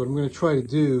 So what I'm going to try to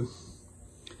do,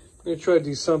 I'm going to try to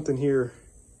do something here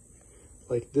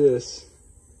like this,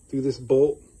 through this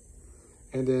bolt,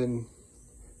 and then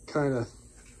kind of,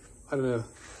 I don't know,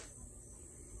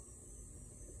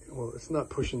 well, it's not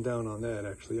pushing down on that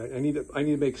actually. I need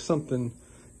to make something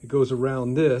that goes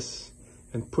around this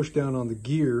and push down on the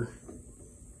gear.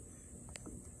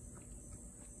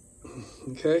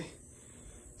 Okay,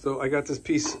 so I got this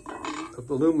piece of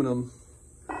aluminum.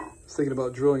 I was thinking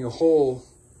about drilling a hole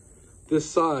this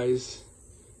size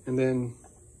and then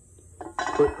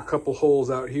put a couple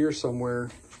holes out here somewhere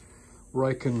where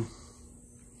I can,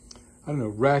 I don't know,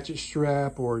 ratchet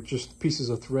strap or just pieces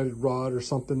of threaded rod or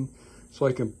something, so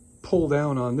I can pull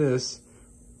down on this,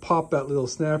 pop that little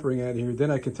snap ring out of here,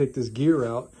 then I can take this gear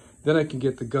out, then I can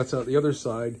get the guts out the other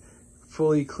side,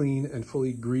 fully clean and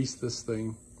fully grease this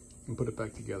thing and put it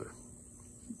back together.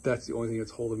 That's the only thing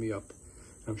that's holding me up.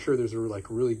 I'm sure there's a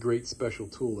really great special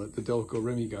tool that the Delco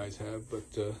Remy guys have, but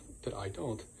that I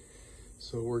don't.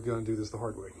 So we're gonna do this the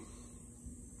hard way.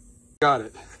 Got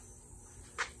it.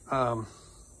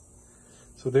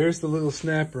 So there's the little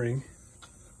snap ring,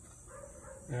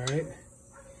 all right?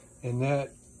 And that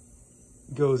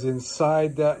goes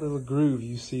inside that little groove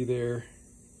you see there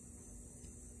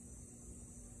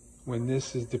when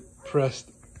this is depressed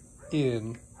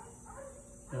in.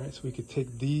 All right, so we could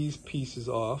take these pieces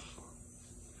off.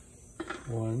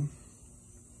 One,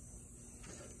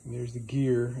 and there's the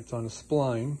gear, it's on a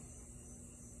spline.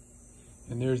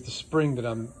 And there's the spring that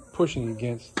I'm pushing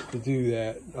against to do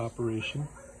that operation.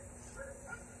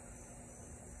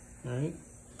 All right,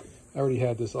 I already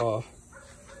had this off.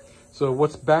 So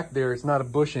what's back there, it's not a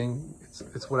bushing,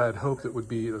 it's what I'd hoped it would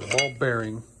be, a ball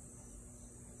bearing.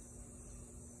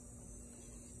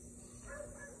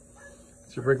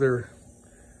 It's a regular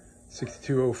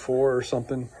 6204 or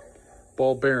something,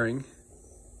 ball bearing.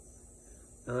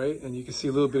 All right, and you can see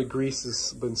a little bit of grease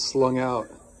has been slung out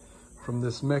from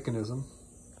this mechanism.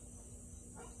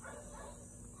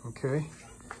 Okay,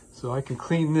 so I can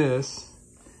clean this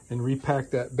and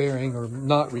repack that bearing, or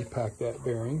not repack that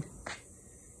bearing.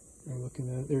 I'm looking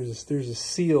at, there's a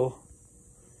seal.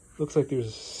 Looks like there's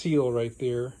a seal right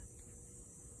there.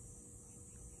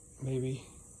 Maybe.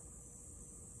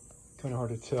 Kind of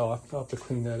hard to tell. I'll have to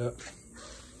clean that up.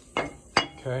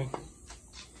 Okay.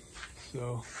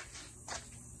 So,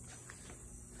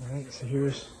 all right, so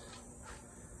here's,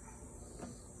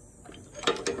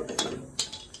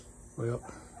 well,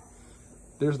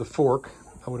 there's the fork.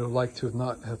 I would have liked to have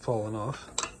not have fallen off.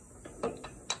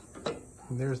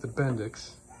 And there's the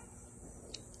Bendix.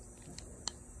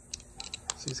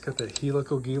 See, it's got that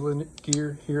helical helical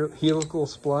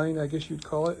spline, I guess you'd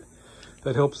call it.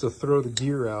 That helps to throw the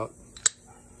gear out,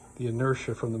 the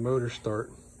inertia from the motor start.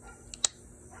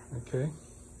 Okay,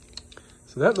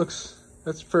 so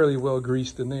that's fairly well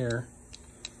greased in there.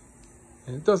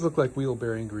 And it does look like wheel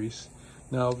bearing grease.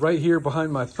 Now, right here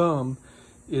behind my thumb,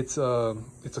 it's a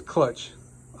clutch.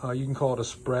 You can call it a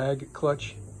sprag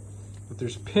clutch, but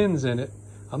there's pins in it.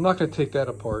 I'm not going to take that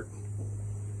apart.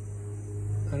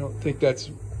 I don't think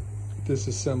that's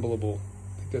disassemblable.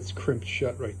 I think that's crimped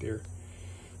shut right there.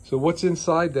 So what's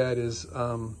inside that is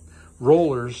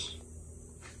rollers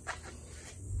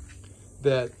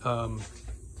that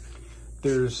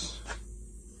there's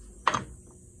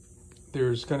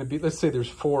going to be, let's say there's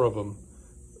 4 of them.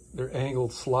 They're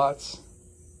angled slots.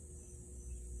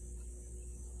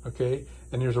 Okay,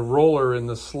 and there's a roller in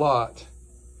the slot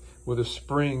with a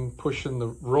spring pushing the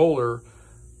roller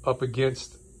up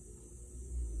against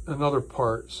another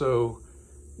part. So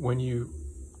when you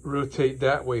rotate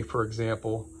that way, for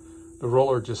example, the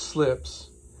roller just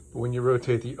slips. But when you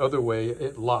rotate the other way,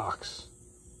 it locks,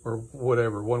 or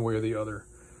whatever, one way or the other.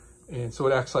 And so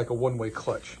it acts like a one-way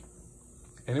clutch.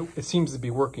 And it seems to be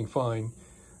working fine.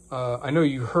 I know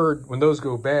you heard when those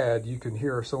go bad, you can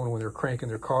hear someone when they're cranking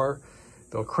their car.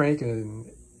 They'll crank and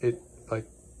it like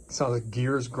sounds like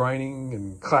gears grinding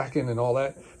and clacking and all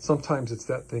that. Sometimes it's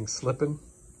that thing slipping.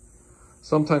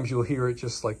 Sometimes you'll hear it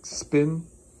just like spin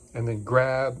and then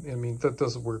grab. I mean, that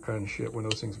doesn't work kind of shit when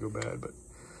those things go bad, but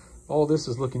all this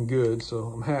is looking good, so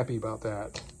I'm happy about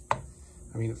that.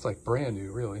 I mean, it's like brand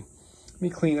new, really. Let me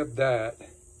clean up that.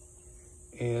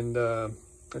 And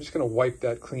I'm just gonna wipe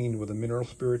that clean with a mineral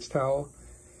spirits towel.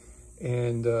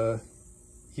 And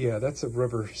yeah, that's a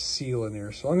rubber seal in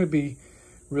there. So I'm gonna be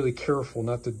really careful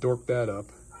not to dork that up.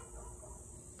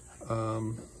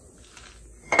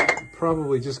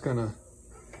 Probably just gonna,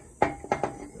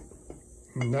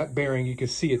 that bearing, you can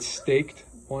see it's staked.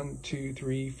 1, 2,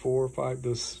 3, 4, 5,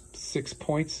 those 6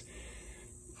 points.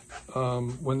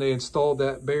 When they installed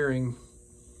that bearing,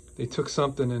 they took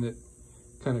something and it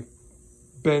kind of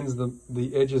bends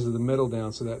the edges of the metal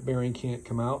down so that bearing can't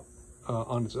come out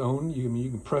on its own. You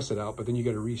can press it out, but then you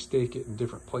got to restake it in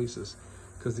different places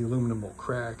because the aluminum will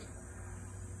crack.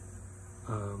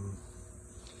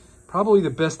 Probably the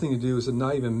best thing to do is to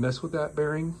not even mess with that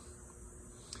bearing.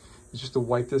 It's just to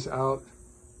wipe this out,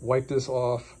 wipe this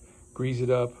off, grease it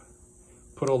up,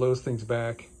 put all those things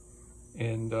back,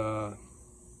 and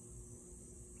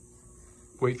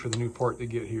wait for the new part to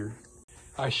get here.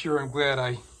 I sure am glad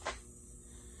I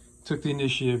took the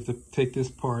initiative to take this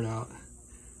part out.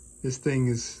 This thing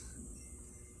is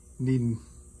needing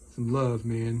some love,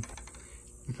 man.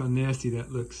 Look how nasty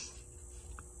that looks.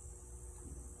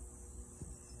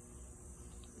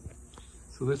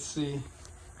 So let's see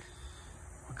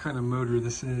what kind of motor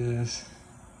this is.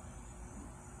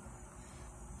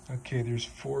 Okay, there's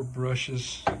 4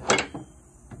 brushes. All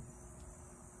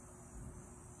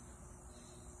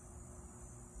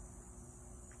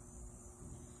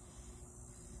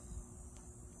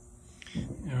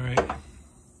right,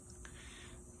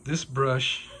 this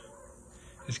brush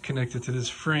is connected to this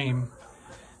frame,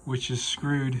 which is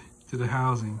screwed to the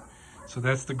housing. So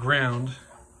that's the ground.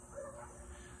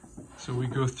 So we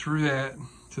go through that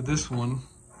to this one.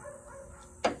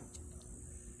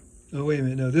 Oh, wait a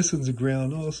minute, no, this one's a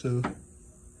ground also.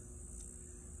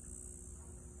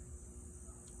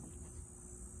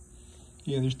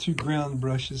 Yeah, there's 2 ground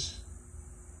brushes.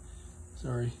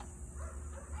 Sorry.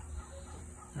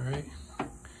 All right.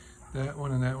 That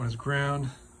one and that one is ground.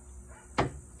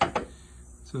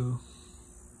 So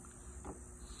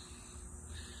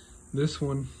this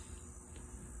one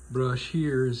brush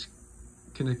here is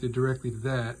connected directly to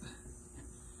that,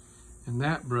 and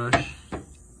that brush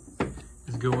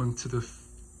is going to the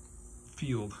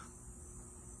field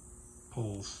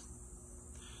poles.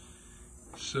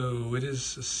 So it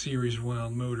is a series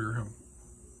wound motor.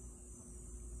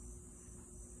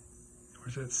 Or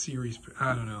is that series?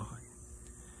 I don't know.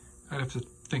 I'd have to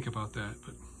think about that,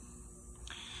 but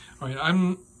all right,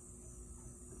 I'm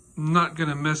not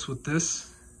gonna mess with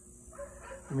this.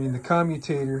 I mean, the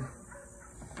commutator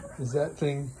is that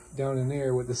thing down in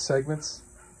there with the segments,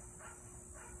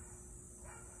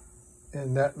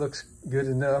 and that looks good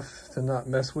enough to not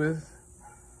mess with.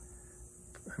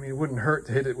 I mean, it wouldn't hurt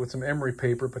to hit it with some emery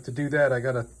paper, but to do that, I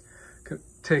gotta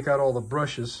take out all the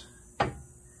brushes.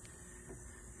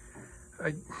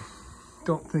 I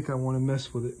don't think I want to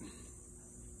mess with it,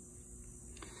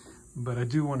 but I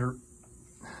do want to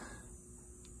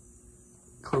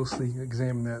closely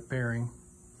examine that bearing.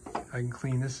 I can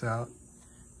clean this out.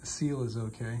 The seal is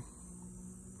okay.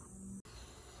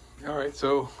 All right,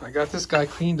 so I got this guy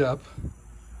cleaned up.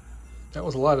 That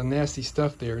was a lot of nasty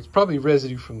stuff there. It's probably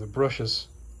residue from the brushes.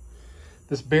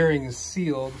 This bearing is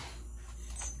sealed.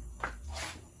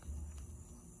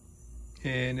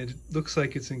 And it looks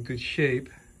like it's in good shape.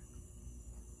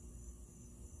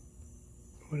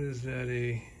 What is that,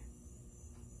 a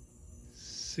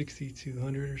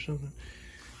 6200 or something?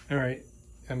 All right,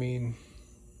 I mean,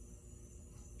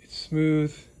 it's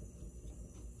smooth.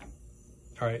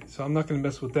 All right, so I'm not gonna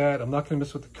mess with that. I'm not gonna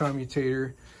mess with the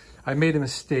commutator. I made a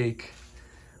mistake.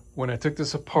 When I took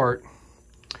this apart,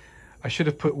 I should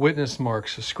have put witness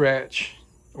marks, a scratch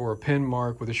or a pin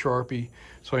mark with a Sharpie,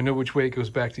 so I know which way it goes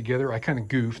back together. I kind of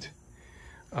goofed.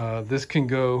 This can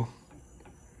go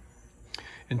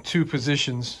in 2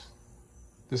 positions,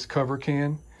 this cover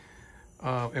can.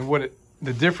 And what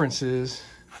the difference is,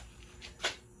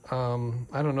 I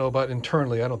don't know about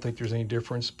internally, I don't think there's any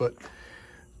difference, but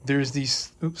there's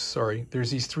these, there's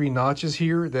these 3 notches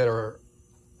here that are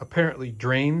apparently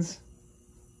drains.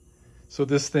 So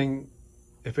this thing,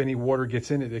 if any water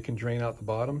gets in it, it can drain out the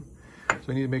bottom. So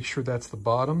I need to make sure that's the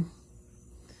bottom.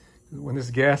 When this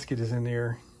gasket is in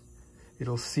there,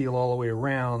 it'll seal all the way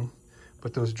around,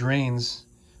 but those drains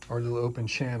are little open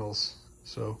channels.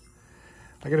 So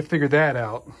I got to figure that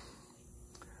out.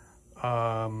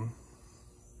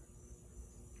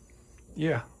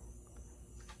 Yeah,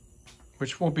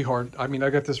 which won't be hard. I mean, I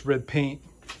got this red paint.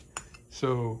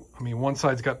 So, I mean, one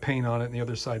side's got paint on it and the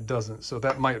other side doesn't. So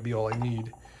that might be all I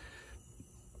need.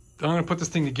 I'm gonna put this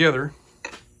thing together.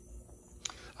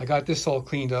 I got this all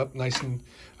cleaned up, nice, and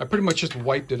I pretty much just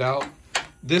wiped it out.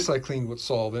 This I cleaned with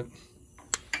solvent,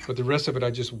 but the rest of it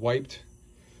I just wiped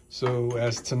so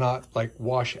as to not like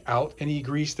wash out any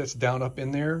grease that's down up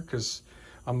in there, because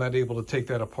I'm not able to take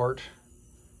that apart.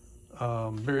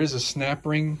 There is a snap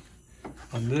ring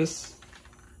on this.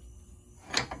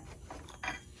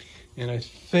 And I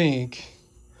think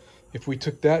if we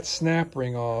took that snap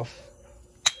ring off,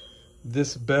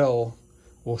 this bell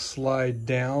will slide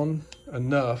down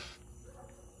enough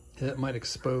and it might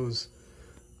expose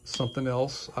something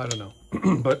else. I don't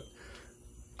know. But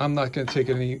I'm not going to take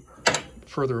it any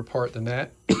further apart than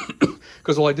that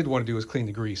because all I did want to do was clean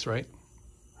the grease, right?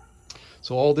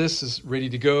 So all this is ready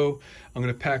to go. I'm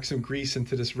going to pack some grease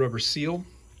into this rubber seal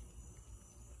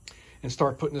and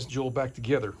start putting this jewel back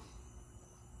together.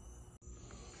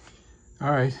 All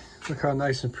right, look how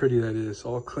nice and pretty that is.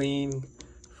 All clean,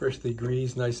 freshly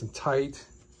greased, nice and tight.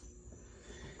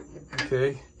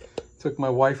 Okay, took my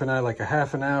wife and I like a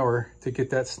half an hour to get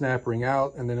that snap ring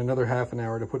out and then another half an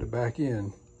hour to put it back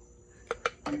in.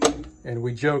 And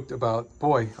we joked about,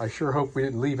 boy, I sure hope we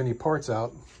didn't leave any parts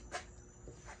out.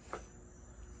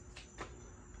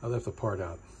 I left the part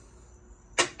out.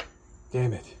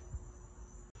 Damn it.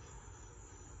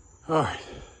 All right,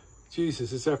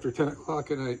 Jesus, it's after 10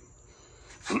 o'clock at night.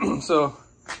 So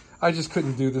I just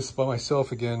couldn't do this by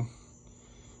myself again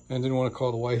and didn't want to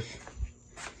call the wife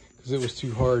because it was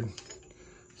too hard.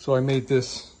 So I made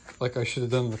this like I should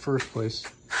have done in the first place.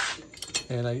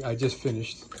 And I just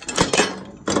finished.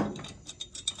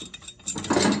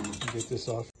 Get this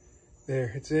off.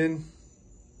 There, it's in.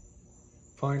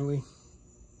 Finally.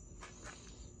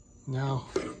 Now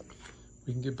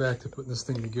we can get back to putting this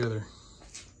thing together.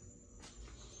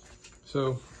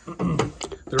 So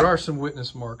there are some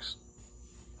witness marks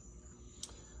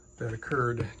that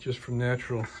occurred just from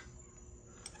natural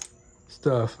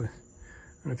stuff. I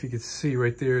don't know if you can see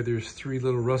right there, there's 3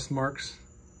 little rust marks.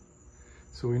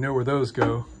 So we know where those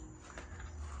go.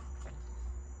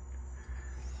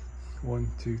 1,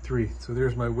 2, 3. So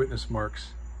there's my witness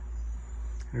marks.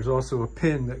 There's also a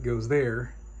pin that goes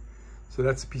there. So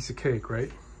that's a piece of cake,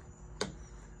 right? I'm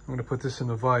gonna put this in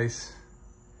a vise.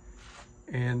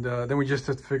 And then we just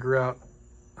have to figure out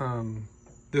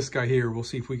this guy here. We'll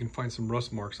see if we can find some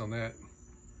rust marks on that.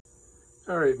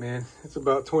 All right, man, it's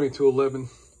about 20 to 11.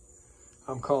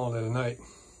 I'm calling it a night.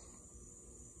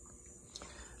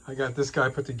 I got this guy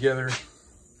put together.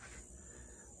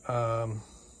 And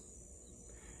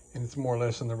it's more or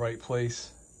less in the right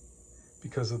place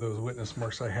because of those witness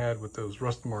marks I had with those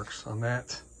rust marks on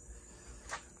that.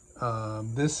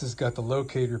 This has got the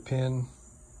locator pin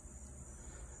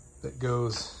that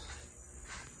goes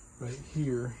right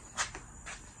here.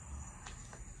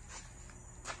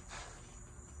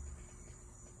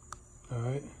 All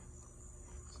right,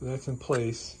 so that's in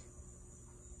place.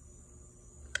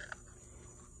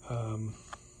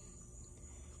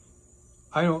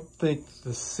 I don't think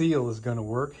the seal is going to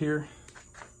work here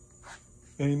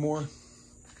anymore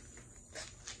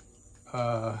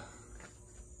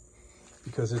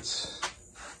because it's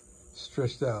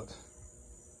stretched out.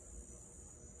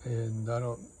 And I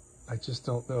don't I just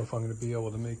don't know if I'm going to be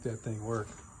able to make that thing work.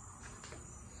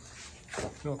 I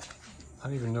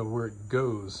don't even know where it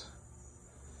goes.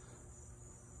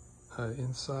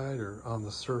 Inside or on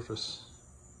the surface.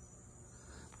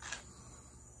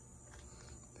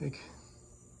 I think,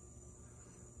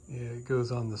 yeah, it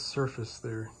goes on the surface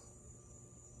there.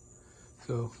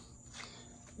 So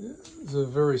there's a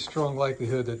very strong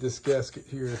likelihood that this gasket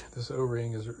here, this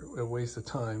O-ring, is a waste of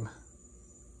time.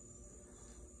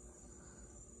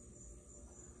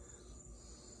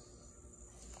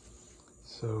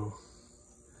 So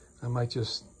I might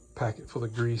just pack it full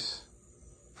of grease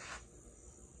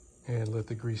and let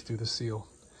the grease do the seal.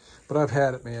 But I've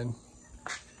had it, man.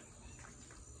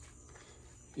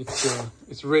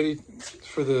 It's ready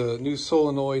for the new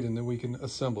solenoid, and then we can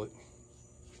assemble it.